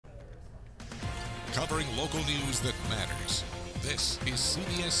covering local news that matters. This is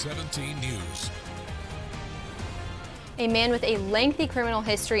CBS 17 News. A man with a lengthy criminal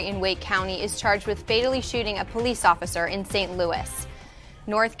history in Wake County is charged with fatally shooting a police officer in St. Louis.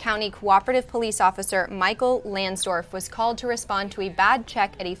 North County Cooperative Police Officer Michael Lansdorf was called to respond to a bad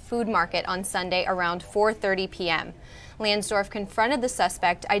check at a food market on Sunday around 4:30 p.m. Lansdorf confronted the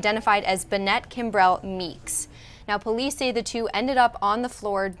suspect, identified as Bennett Kimbrell Meeks. Now, police say the two ended up on the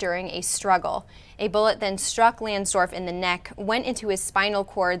floor during a struggle. A bullet then struck Lansdorf in the neck, went into his spinal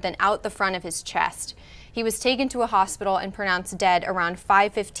cord, then out the front of his chest. He was taken to a hospital and pronounced dead around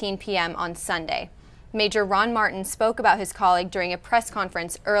 5:15 p.m. on Sunday. Major Ron Martin spoke about his colleague during a press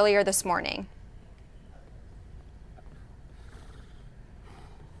conference earlier this morning.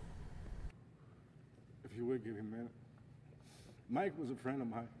 If you would give him a minute. Mike was a friend of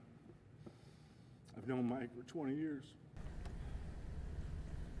mine. I've known Mike for 20 years.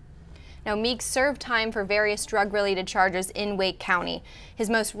 Now, Meeks served time for various drug-related charges in Wake County. His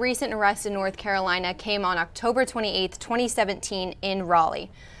most recent arrest in North Carolina came on October 28, 2017 in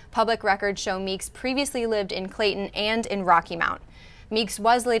Raleigh. Public records show Meeks previously lived in Clayton and in Rocky Mount. Meeks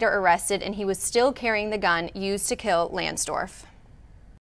was later arrested, and he was still carrying the gun used to kill Lansdorf.